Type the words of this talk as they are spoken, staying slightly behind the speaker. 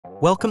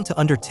Welcome to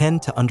Under 10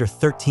 to Under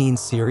 13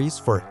 series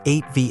for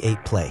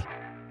 8v8 play.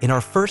 In our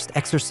first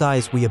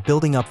exercise, we are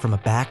building up from a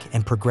back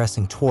and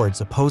progressing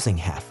towards opposing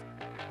half.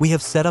 We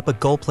have set up a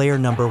goal player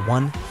number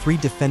 1, 3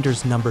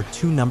 defenders number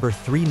 2, number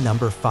 3,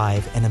 number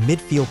 5, and a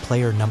midfield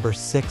player number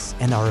 6,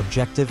 and our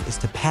objective is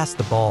to pass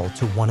the ball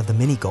to one of the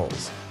mini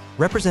goals,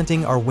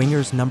 representing our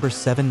wingers number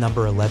 7,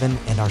 number 11,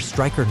 and our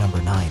striker number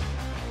 9.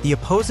 The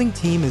opposing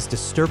team is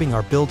disturbing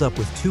our build-up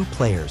with 2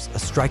 players, a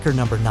striker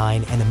number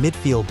 9 and a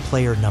midfield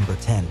player number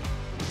 10.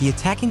 The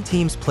attacking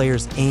team's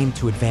players aim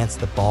to advance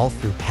the ball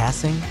through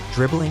passing,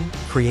 dribbling,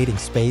 creating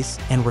space,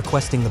 and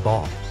requesting the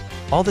ball.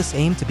 All this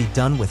aim to be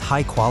done with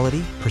high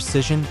quality,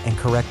 precision, and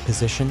correct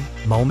position,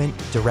 moment,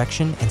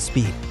 direction, and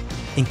speed.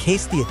 In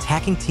case the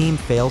attacking team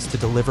fails to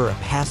deliver a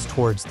pass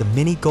towards the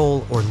mini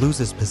goal or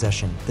loses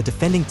possession, the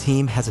defending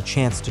team has a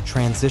chance to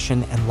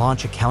transition and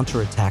launch a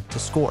counterattack to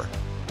score.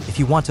 If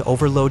you want to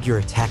overload your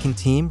attacking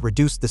team,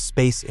 reduce the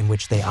space in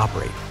which they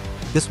operate.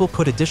 This will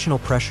put additional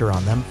pressure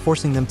on them,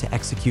 forcing them to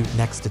execute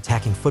next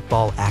attacking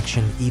football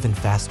action even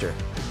faster.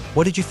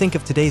 What did you think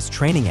of today's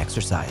training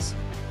exercise?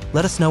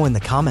 Let us know in the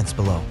comments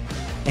below.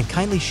 And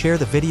kindly share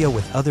the video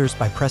with others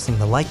by pressing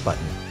the like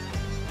button.